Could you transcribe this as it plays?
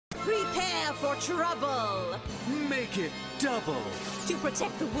Prepare for trouble! Make it double. To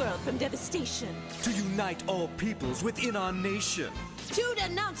protect the world from devastation. To unite all peoples within our nation. To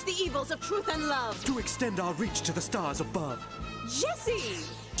denounce the evils of truth and love. To extend our reach to the stars above. Jesse!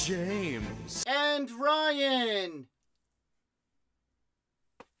 James. And Ryan!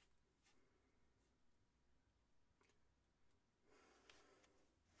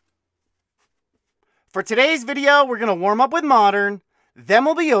 For today's video, we're going to warm up with Modern. Then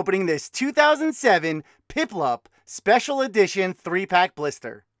we'll be opening this 2007 Piplup Special Edition 3-pack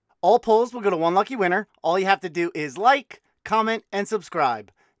blister. All pulls will go to one lucky winner. All you have to do is like, comment, and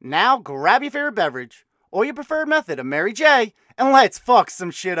subscribe. Now grab your favorite beverage or your preferred method of Mary J. and let's fuck some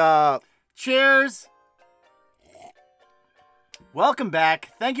shit up. Cheers! Welcome back.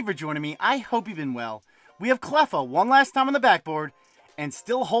 Thank you for joining me. I hope you've been well. We have Cleffa one last time on the backboard, and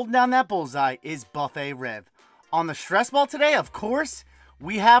still holding down that bullseye is Buffet Rev. On the stress ball today, of course,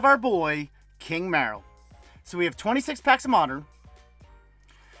 we have our boy, King Merrill. So we have 26 packs of Modern,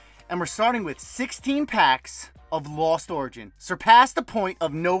 and we're starting with 16 packs of Lost Origin. Surpass the point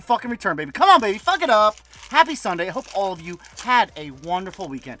of no fucking return, baby. Come on, baby, fuck it up. Happy Sunday. I hope all of you had a wonderful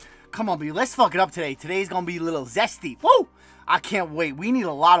weekend. Come on, baby, let's fuck it up today. Today's gonna be a little zesty. Woo! I can't wait. We need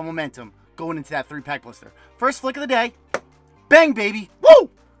a lot of momentum going into that 3-pack blister. First flick of the day. Bang, baby. Woo!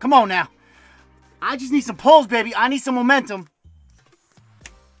 Come on now. I just need some pulls, baby. I need some momentum.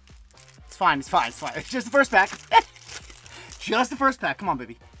 It's fine, it's fine, it's fine. It's just the first pack. Just the first pack. Come on,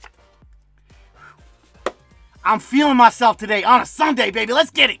 baby. I'm feeling myself today on a Sunday, baby. Let's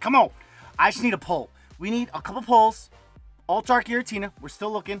get it. Come on. I just need a pull. We need a couple pulls. All dark Giratina. We're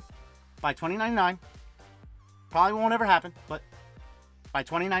still looking. By $20.99. Probably won't ever happen, but by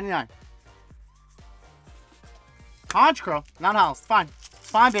 $20.99. Conch Crow. Not house. It's fine.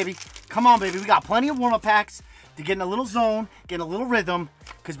 It's fine, baby. Come on, baby. We got plenty of warm-up packs to get in a little zone, get in a little rhythm,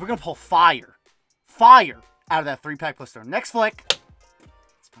 because we're going to pull fire. Fire out of that 3-pack blister. Next flick.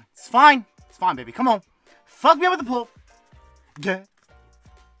 It's fine. It's fine. It's fine, baby. Come on. Fuck me up with the pull. Yeah.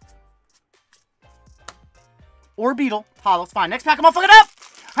 Or Beetle. Hollow. It's fine. Next pack. I'm going to fuck it up.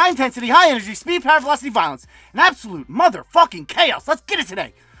 High intensity, high energy, speed, power, velocity, violence. An absolute motherfucking chaos. Let's get it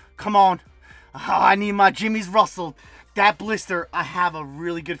today. Come on. Oh, I need my jimmies rustled. That blister, I have a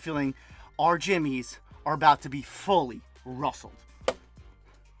really good feeling our jimmies are about to be fully rustled.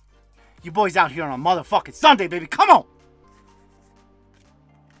 You boys out here on a motherfucking Sunday, baby. Come on.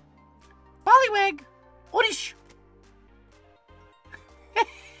 Bollywag. Odish.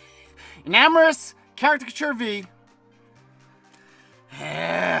 Enamorous. Caricature V.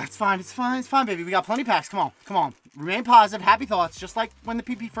 Yeah, it's fine, it's fine, it's fine, baby. We got plenty of packs. Come on, come on. Remain positive, happy thoughts, just like when the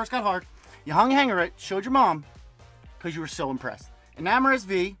PP first got hard. You hung a hanger it, showed your mom, because you were so impressed. Enamorous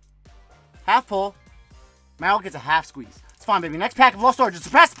V, half pull. Merrill gets a half squeeze. It's fine, baby. Next pack of Lost Origin.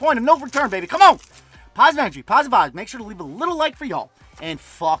 Surpass the point of no return, baby. Come on. Positive energy, positive vibes. Make sure to leave a little like for y'all. And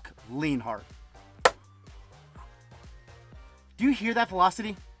fuck lean hard. Do you hear that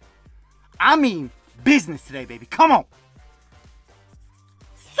velocity? I mean business today, baby. Come on.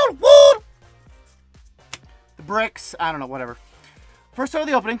 So wood. The bricks. I don't know, whatever. First out of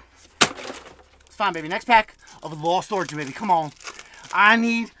the opening. It's fine, baby. Next pack of Lost Origin, baby. Come on. I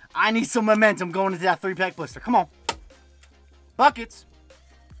need some momentum going into that 3-pack blister. Come on. Buckets.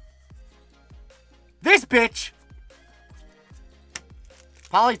 This bitch.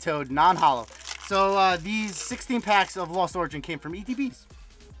 Polytoad, non-hollow. So these 16 packs of Lost Origin came from ETBs.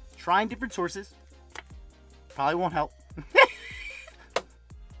 Trying different sources. Probably won't help.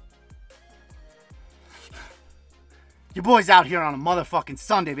 Your boy's out here on a motherfucking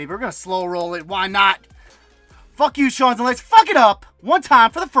Sunday, baby. We're gonna slow roll it. Why not? Fuck you, Sean, and let's fuck it up one time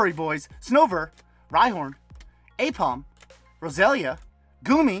for the furry boys. Snover, Rhyhorn, Apom, Roselia,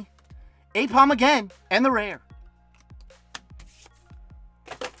 Goomy, Apom again, and the rare.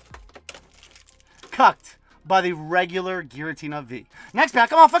 Cucked by the regular Giratina V. Next pack,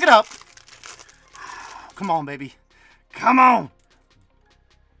 come on, fuck it up. Come on, baby. Come on.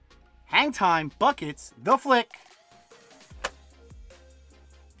 Hang time, buckets, the flick.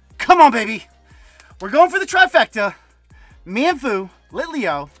 Come on, baby. We're going for the trifecta. Mianfu,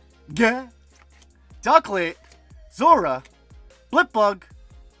 Litleo, Gah, Ducklet, Zora, Blipbug,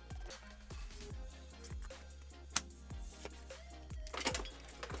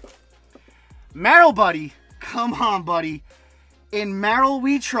 Merrill, buddy. Come on, buddy. In Merrill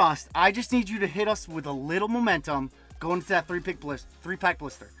we trust. I just need you to hit us with a little momentum going into that 3-pack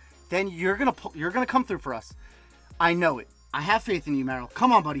blister. Then you're gonna come through for us. I know it. I have faith in you, Merrill.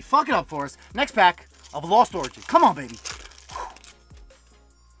 Come on, buddy. Fuck it up for us. Next pack of Lost Origin. Come on, baby.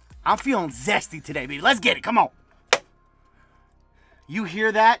 I'm feeling zesty today, baby. Let's get it. Come on. You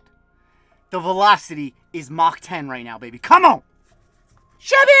hear that? The velocity is Mach 10 right now, baby. Come on.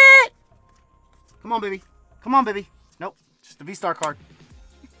 Shove it. Come on, baby. Come on, baby. Nope. Just a V-Star card.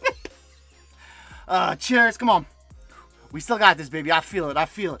 Cheers. Come on. We still got this, baby. I feel it. I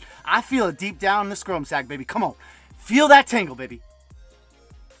feel it. I feel it deep down in the scrum sack, baby. Come on. Feel that tingle, baby.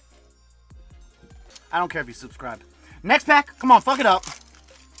 I don't care if you subscribe. Next pack. Come on. Fuck it up.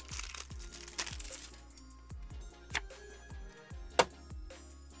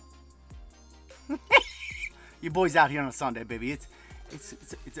 You boys out here on a Sunday, baby. It's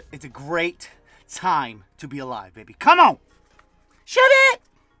a great time to be alive, baby. Come on. Shove it.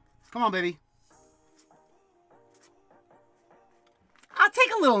 Come on, baby. I'll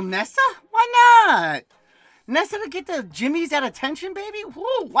take a little Nessa. Why not? Nessa to get the Jimmy's at attention, baby.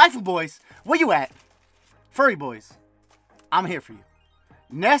 Woo, waifu boys. Where you at? Furry boys. I'm here for you.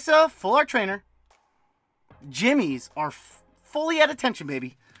 Nessa, full art trainer. Jimmy's are fully at attention,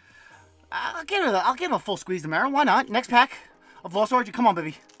 baby. I'll give him a full squeeze of Mara. Why not? Next pack of Lost Origin. Come on,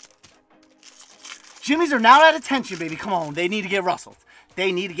 baby. Jimmy's are now at attention, baby. Come on. They need to get rustled.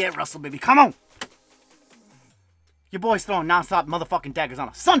 They need to get rustled, baby. Come on. Your boy's throwing non-stop motherfucking daggers on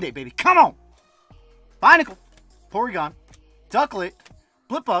a Sunday, baby. Come on. Binacle. Porygon. Ducklet.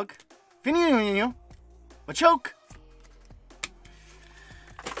 Blipbug. Finny. A choke.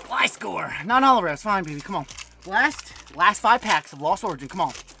 Fly score. Non-hologram. Fine, baby. Come on. Last 5 packs of Lost Origin. Come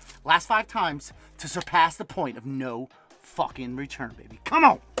on. Last 5 times to surpass the point of no fucking return, baby. Come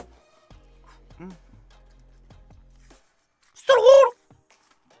on.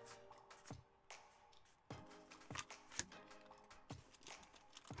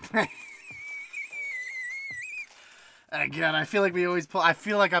 Again, I feel like we always pull. I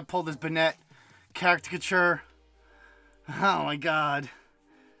feel like I pulled this Bennett caricature. Oh my god.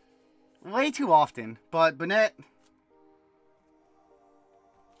 Way too often. But Bennett.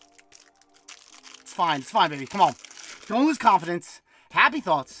 It's fine, baby. Come on. Don't lose confidence. Happy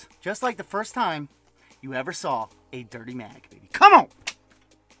thoughts. Just like the first time you ever saw a dirty mag, baby. Come on!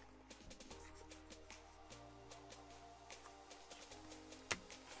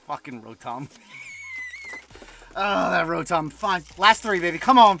 Fucking Rotom. Oh, that Rotom. Fine. Last 3, baby.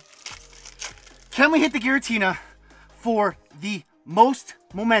 Come on. Can we hit the Giratina for the most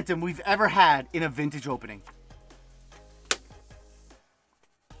momentum we've ever had in a vintage opening?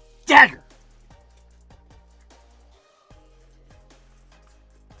 Dagger!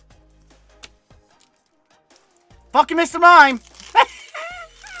 Fucking Mr. Mime!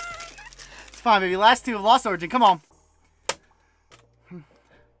 It's fine, baby. Last 2 of Lost Origin. Come on.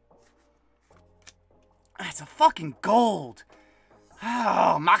 It's a fucking gold.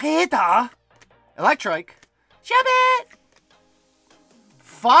 Oh, Makita. Electrike. Shabbat.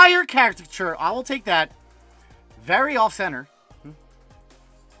 Fire caricature. I will take that. Very off-center.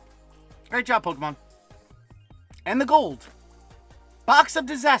 Great job, Pokemon. And the gold. Box of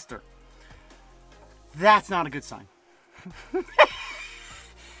Disaster. That's not a good sign.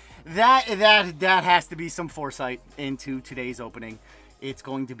 that has to be some foresight into today's opening. It's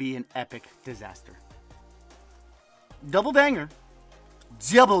going to be an epic disaster. Double banger.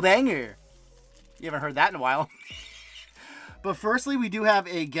 Double banger. You haven't heard that in a while. But firstly, we do have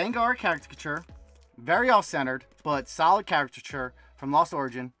a Gengar caricature. Very off-centered, but solid caricature from Lost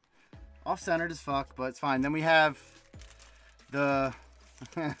Origin. Off-centered as fuck, but it's fine. Then we have the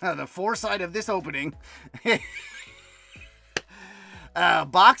the foresight of this opening.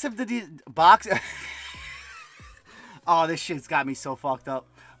 Box of the box. Oh, this shit's got me so fucked up.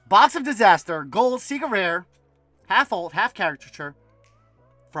 Box of Disaster, gold, secret rare, half alt, half caricature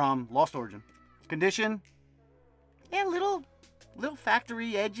from Lost Origin. Condition, yeah, little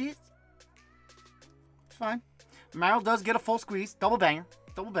factory edges. It's fine. Meryl does get a full squeeze, double banger,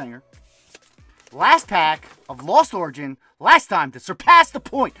 double banger. Last pack of Lost Origin. Last time to surpass the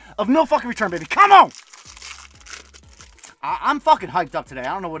point of no fucking return, baby. Come on! I'm fucking hyped up today.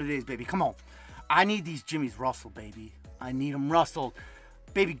 I don't know what it is, baby. Come on. I need these Jimmys rustled, baby. I need them rustled.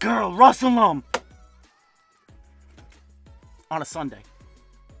 Baby girl, rustle them. On a Sunday.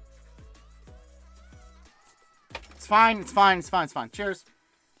 It's fine. It's fine. It's fine. It's fine. Cheers.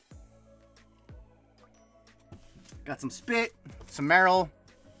 Got some spit. Some Meryl.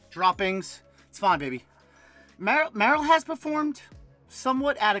 Droppings. It's fine, baby. Meryl has performed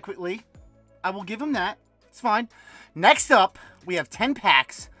somewhat adequately. I will give him that. It's fine. Next up, we have 10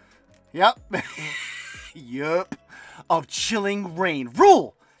 packs. Yep. Yup. Of Chilling Rain.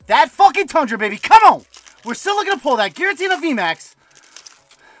 Rule that fucking Tundra, baby. Come on. We're still looking to pull that Giratina VMAX.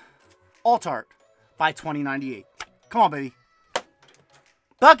 Alt Art by 2098. Come on, baby.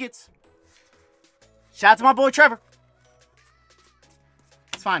 Buckets. Shout out to my boy Trevor.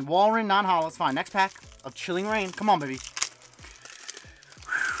 It's fine. Walrein, non-hollow. It's fine. Next pack of Chilling Rain. Come on, baby.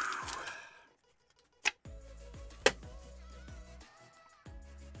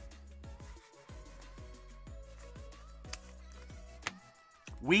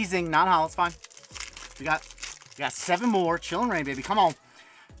 Wheezing, non-hollow. It's fine. We got 7 more. Chilling Rain, baby. Come on.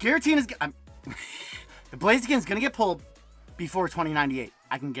 Guaranteeing is... the Blaziken's going to get pulled before 2098.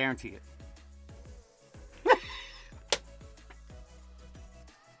 I can guarantee it.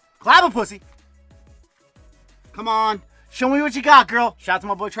 Clap a pussy. Come on. Show me what you got, girl. Shout out to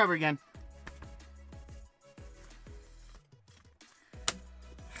my boy Trevor again.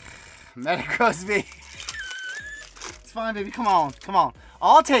 Metagross V. It's fine, baby. Come on. Come on.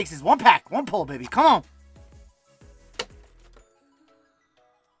 All it takes is 1 pack, 1 pull, baby. Come on.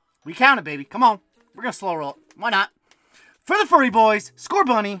 We count it, baby. Come on. We're going to slow roll it. Why not? For the furry boys,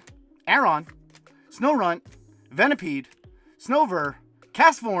 Scorbunny, Aron, Snowrunt, Venipede, Snover,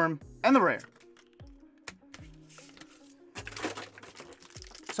 Castform, and the rare.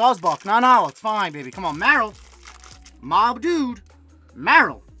 Sawsbuck, non-hollow. It's fine, baby. Come on. Marill. My dude.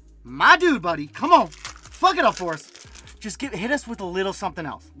 Marill. My dude, buddy. Come on. Fuck it up for us. Just hit us with a little something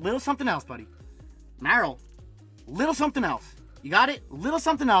else. Little something else, buddy. Marill. Little something else. You got it? Little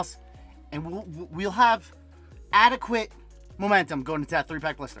something else. And we'll have adequate momentum going into that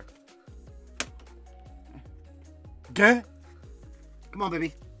 3-pack blister. Good. Come on,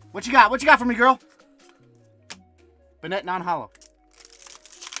 baby. What you got? What you got for me, girl? Banette non-hollow.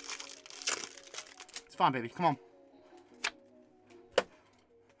 It's fine, baby. Come on.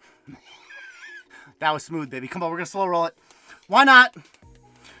 That was smooth, baby. Come on, we're going to slow roll it. Why not?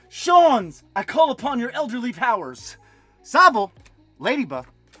 Sean's, I call upon your elderly powers. Sobble, Ladybug,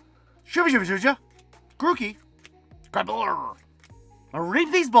 Shuvja, Grookey, Grabbler. I'll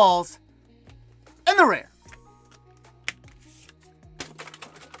reap these balls, and the rare.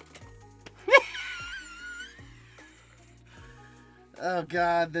 Oh,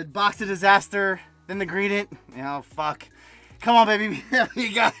 God. The box of disaster, then the greetant. Oh, fuck. Come on, baby.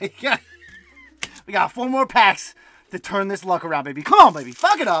 We got 4 more packs to turn this luck around, baby. Come on, baby.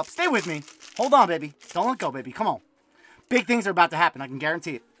 Fuck it up. Stay with me. Hold on, baby. Don't let go, baby. Come on. Big things are about to happen. I can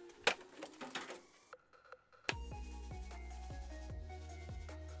guarantee it.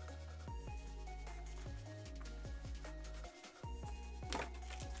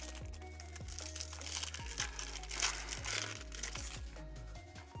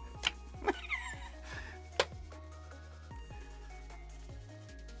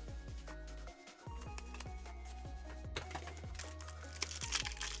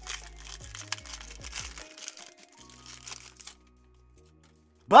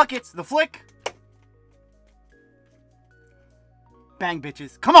 Buckets, the flick. Bang,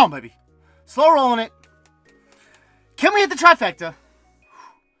 bitches. Come on, baby. Slow rolling it. Can we hit the trifecta?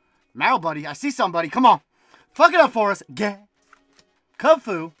 Marill, buddy. I see somebody. Come on. Fuck it up for us. Get.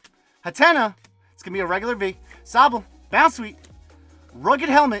 Kubfu. Hatena. It's going to be a regular V. Sobble. Bounce Sweet. Rugged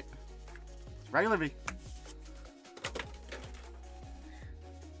Helmet. Regular V.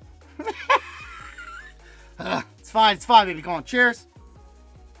 It's fine. It's fine, baby. Come on. Cheers.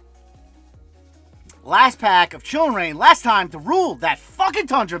 Last pack of Chilling Rain. Last time to rule that fucking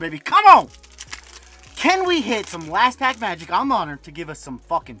Tundra, baby. Come on. Can we hit some last pack magic on the honor to give us some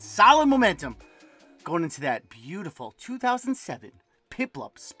fucking solid momentum going into that beautiful 2007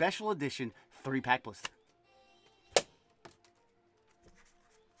 Piplup Special Edition 3-pack blister?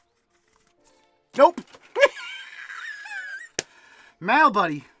 Nope. Marill,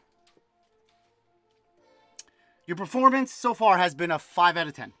 buddy. Your performance so far has been a 5 out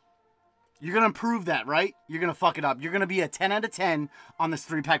of 10. You're going to improve that, right? You're going to fuck it up. You're going to be a 10 out of 10 on this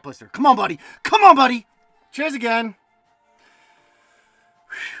 3-pack blister. Come on, buddy. Come on, buddy. Cheers again.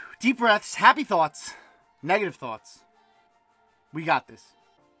 Deep breaths. Happy thoughts. Negative thoughts. We got this.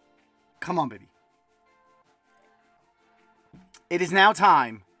 Come on, baby. It is now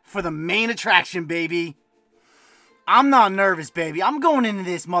time for the main attraction, baby. I'm not nervous, baby. I'm going into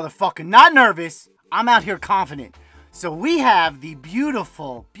this motherfucker not nervous. I'm out here confident. So we have the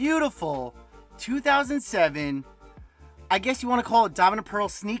beautiful, beautiful 2007, I guess you want to call it Diamond and Pearl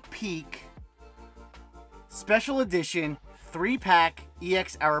Sneak Peek Special Edition 3-pack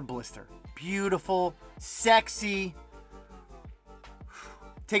EX Era Blister. Beautiful, sexy.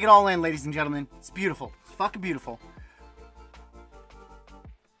 Take it all in, ladies and gentlemen. It's beautiful. It's fucking beautiful.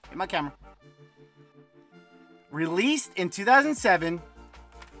 Get my camera. Released in 2007.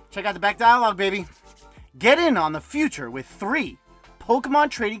 Check out the back dialogue, baby. Get in on the future with 3 Pokemon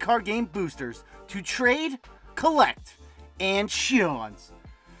trading card game boosters to trade, collect, and Seals.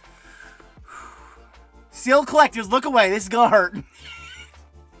 Sealed collectors, look away. This is gonna hurt.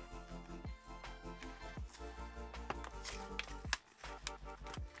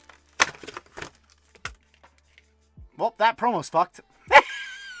 Well, that promo's fucked.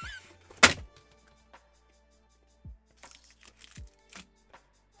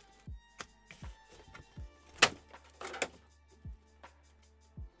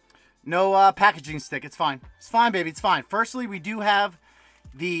 No packaging stick. It's fine. It's fine, baby. It's fine. Firstly, we do have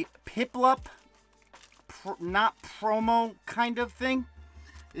the Piplup, not promo kind of thing.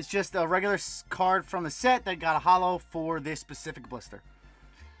 It's just a regular card from the set that got a holo for this specific blister.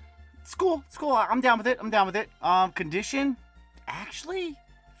 It's cool. It's cool. I'm down with it. I'm down with it. Condition, actually,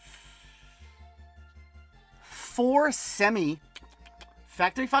 4 semi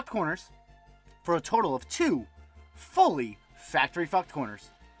factory fucked corners for a total of 2 fully factory fucked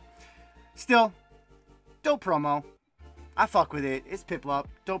corners. Still, dope promo. I fuck with it. It's Piplup.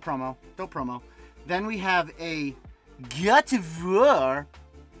 Dope promo. Dope promo. Then we have a Gativar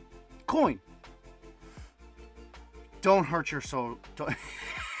coin. Don't hurt your soul.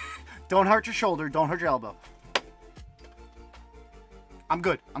 Don't hurt your shoulder. Don't hurt your elbow. I'm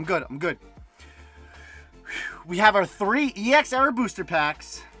good. I'm good. I'm good. We have our 3 EX Era booster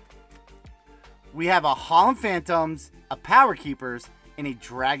packs. We have a Holon Phantoms, a Power Keepers, and a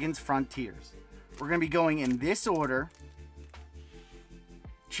Dragon's Frontiers. We're going to be going in this order.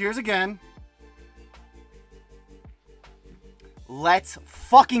 Cheers again. Let's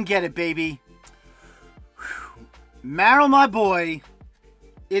fucking get it, baby. Meryl, my boy,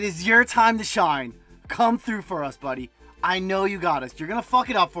 it is your time to shine. Come through for us, buddy. I know you got us. You're going to fuck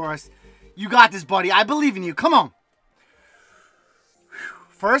it up for us. You got this, buddy. I believe in you. Come on.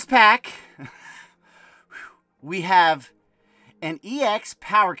 First pack. We have an EX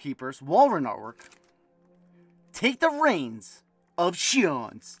Power Keepers Walrus artwork. Take the Reins of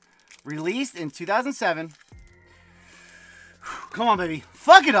Xions. Released in 2007. Come on, baby.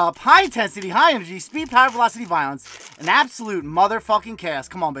 Fuck it up. High intensity, high energy, speed, power, velocity, violence. An absolute motherfucking chaos.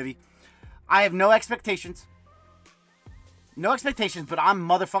 Come on, baby. I have no expectations. No expectations, but I'm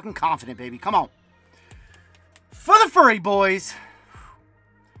motherfucking confident, baby. Come on. For the furry boys.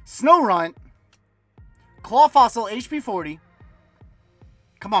 Snow Runt. Claw Fossil HP 40.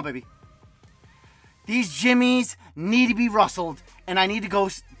 Come on, baby. These jimmies need to be rustled, and I need to go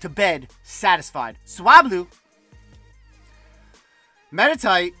to bed satisfied. Swablu.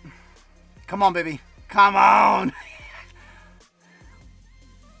 Metatite. Come on, baby. Come on.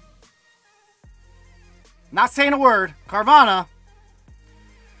 Not saying a word. Carvana.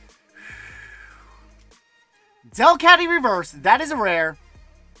 Delcatty Reverse. That is a rare.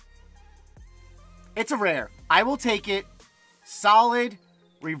 It's a rare. I will take it. Solid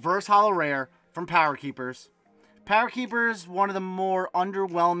reverse holo rare from Power Keepers. Power Keepers, one of the more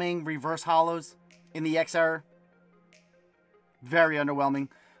underwhelming reverse holos in the X era. Very underwhelming.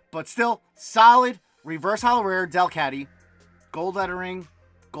 But still, solid reverse holo rare Delcatty. Gold lettering.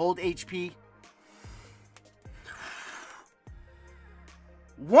 Gold HP.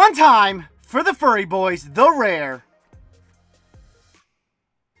 One time for the furry boys, the rare.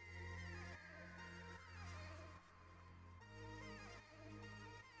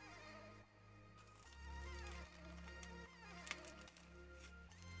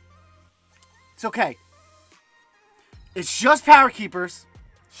 It's okay. It's just Power Keepers.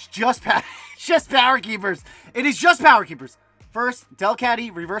 It's just Power Keepers. It is just Power Keepers. First, Delcatty,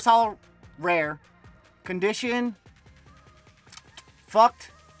 reverse holo rare. Condition.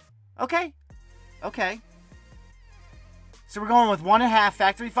 Fucked. Okay. Okay. So we're going with 1.5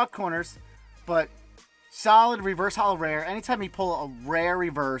 factory fuck corners. But solid reverse holo rare. Anytime you pull a rare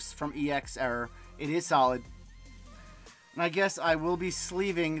reverse from EX error, it is solid. And I guess I will be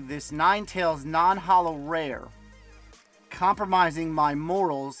sleeving this Ninetales non-holo rare, compromising my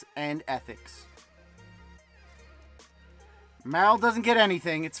morals and ethics. Meryl doesn't get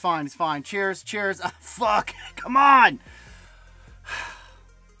anything. It's fine. It's fine. Cheers. Cheers. Fuck. Come on.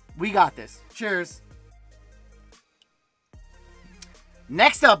 We got this. Cheers.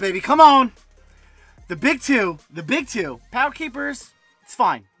 Next up, baby. Come on. The big two. The big two. Power Keepers. It's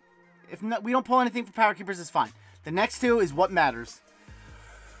fine. If not, we don't pull anything for Power Keepers, it's fine. The next two is what matters.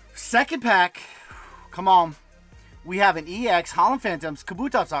 Second pack. Come on. We have an EX Holon Phantoms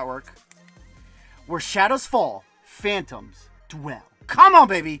Kabutops artwork. Where shadows fall, phantoms dwell. Come on,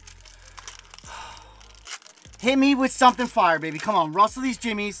 baby. Hit me with something fire, baby. Come on, rustle these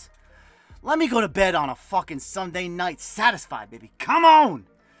jimmies. Let me go to bed on a fucking Sunday night satisfied, baby. Come on.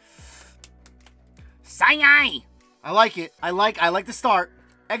 Sai. I like it. I like the start.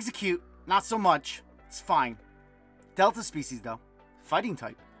 Execute, not so much. It's fine. Delta species, though. Fighting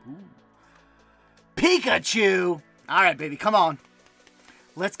type. Ooh. Pikachu! Alright, baby, come on.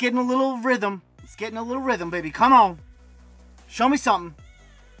 Let's get in a little rhythm. Let's get in a little rhythm, baby. Come on. Show me something.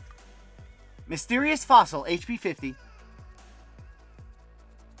 Mysterious Fossil, HP 50.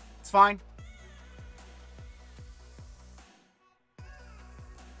 fine.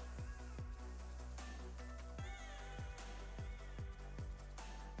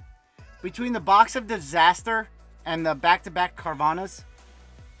 Between the box of disaster and the back-to-back Carvanas,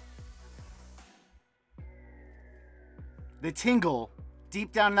 the tingle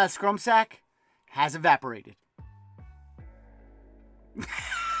deep down in that scrum sack has evaporated.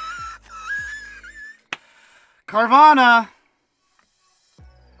 Carvana.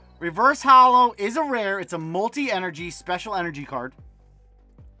 Reverse Holo is a rare. It's a multi-energy special energy card.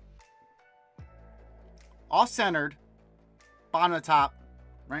 Off-centered. Bottom to top.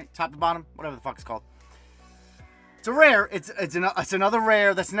 Right? Top to bottom. Whatever the fuck it's called. It's a rare. It's another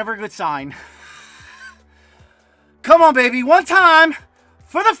rare. That's never a good sign. Come on, baby. One time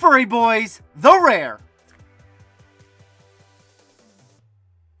for the furry boys. The rare.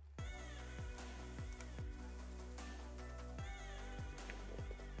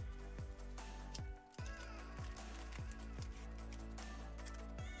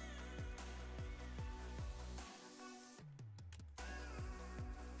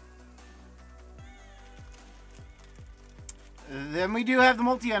 Then we do have the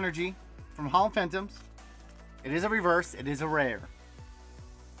multi-energy from Holon Phantoms. It is a reverse. It is a rare.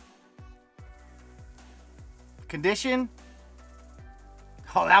 Condition.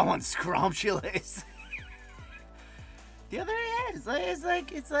 Oh, that one's scrumptious. The other is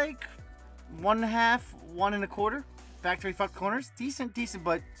it's like 1.5, 1 1/4. Factory fucked corners. Decent,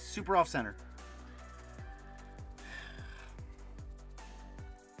 but super off center.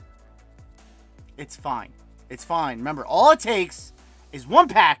 It's fine. It's fine. Remember, all it takes is one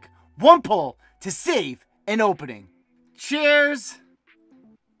pack, one pull to save an opening. Cheers.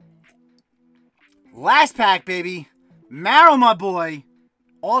 Last pack, baby. Marrow, my boy.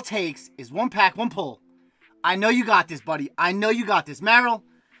 All it takes is one pack, one pull. I know you got this, buddy. I know you got this. Marrow,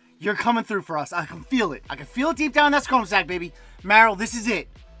 you're coming through for us. I can feel it. I can feel it deep down in that scrum sack, baby. Marrow, this is it.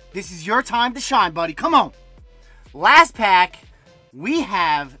 This is your time to shine, buddy. Come on. Last pack, we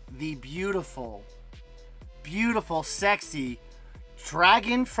have the beautiful, sexy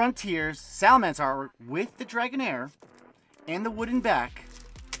Dragon Frontiers Salamence artwork with the Dragonair and the wooden back.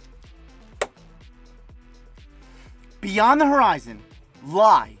 Beyond the horizon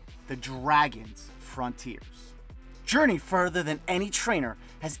lie the Dragon's frontiers. Journey further than any trainer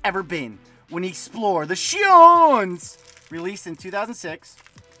has ever been when he explored the Xions. Released in 2006.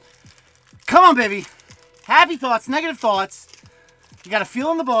 Come on, baby. Happy thoughts, negative thoughts. You gotta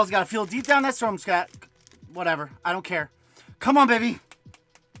feel in the balls. You gotta feel deep down that storm scat. Whatever. I don't care. Come on, baby.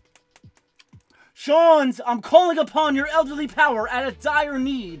 Sean's, I'm calling upon your elderly power at a dire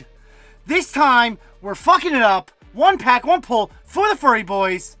need. This time, we're fucking it up. One pack, one pull for the furry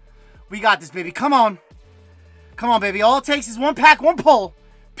boys. We got this, baby. Come on. Come on, baby. All it takes is one pack, one pull.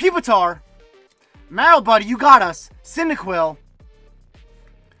 Pupitar. Marrow, buddy, you got us. Cyndaquil.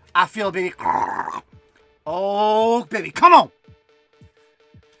 I feel it, baby. Oh, baby. Come on.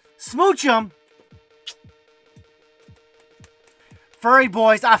 Smooch 'em. Furry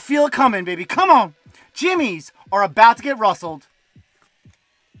boys, I feel it coming, baby. Come on. Jimmies are about to get rustled.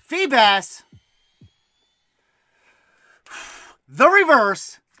 Feebas. The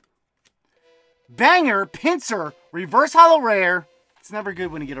reverse. Banger, Pincer, reverse holo rare. It's never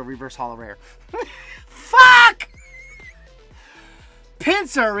good when you get a reverse holo rare. Fuck!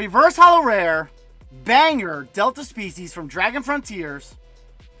 Pincer, reverse holo rare. Banger, Delta species from Dragon Frontiers.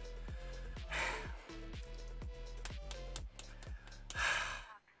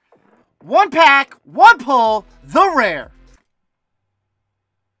 One pack, one pull, the rare.